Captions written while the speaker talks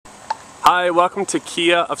Hi, welcome to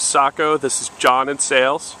Kia of Saco. This is John in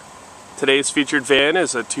sales. Today's featured van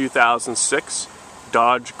is a 2006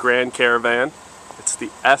 Dodge Grand Caravan. It's the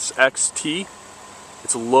SXT.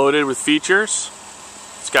 It's loaded with features.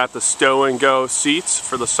 It's got the stow and go seats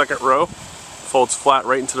for the second row. Folds flat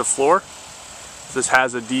right into the floor. This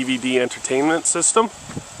has a DVD entertainment system,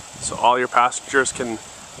 so all your passengers can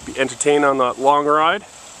be entertained on the long ride.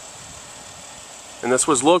 And this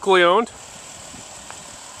was locally owned.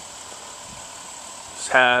 This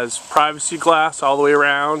has privacy glass all the way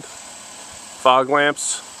around, fog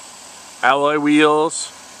lamps, alloy wheels.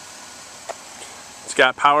 It's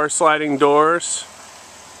got power sliding doors.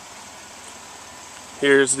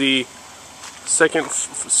 Here's the second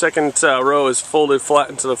row is folded flat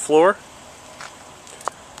into the floor.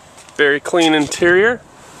 Very clean interior.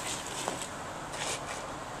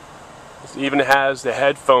 It even has the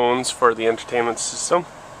headphones for the entertainment system.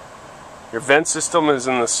 Your vent system is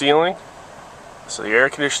in the ceiling, so the air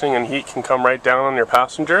conditioning and heat can come right down on your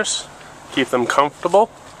passengers, keep them comfortable.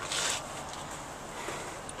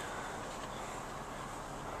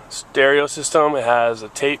 Stereo system, it has a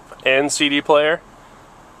tape and CD player.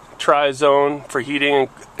 Tri-zone for heating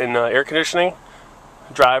and air conditioning.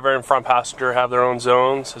 Driver and front passenger have their own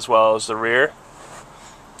zones, as well as the rear.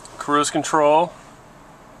 Cruise control.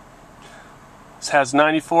 This has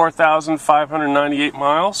 94,598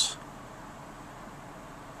 miles.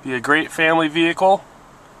 Be a great family vehicle.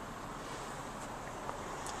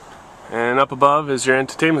 And up above is your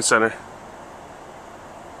entertainment center.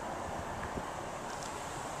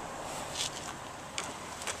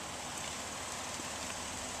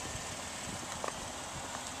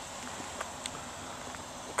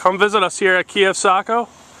 Come visit us here at Kia of Saco.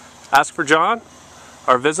 Ask for John,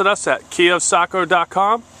 or visit us at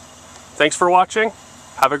kiaofsaco.com. Thanks for watching.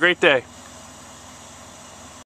 Have a great day.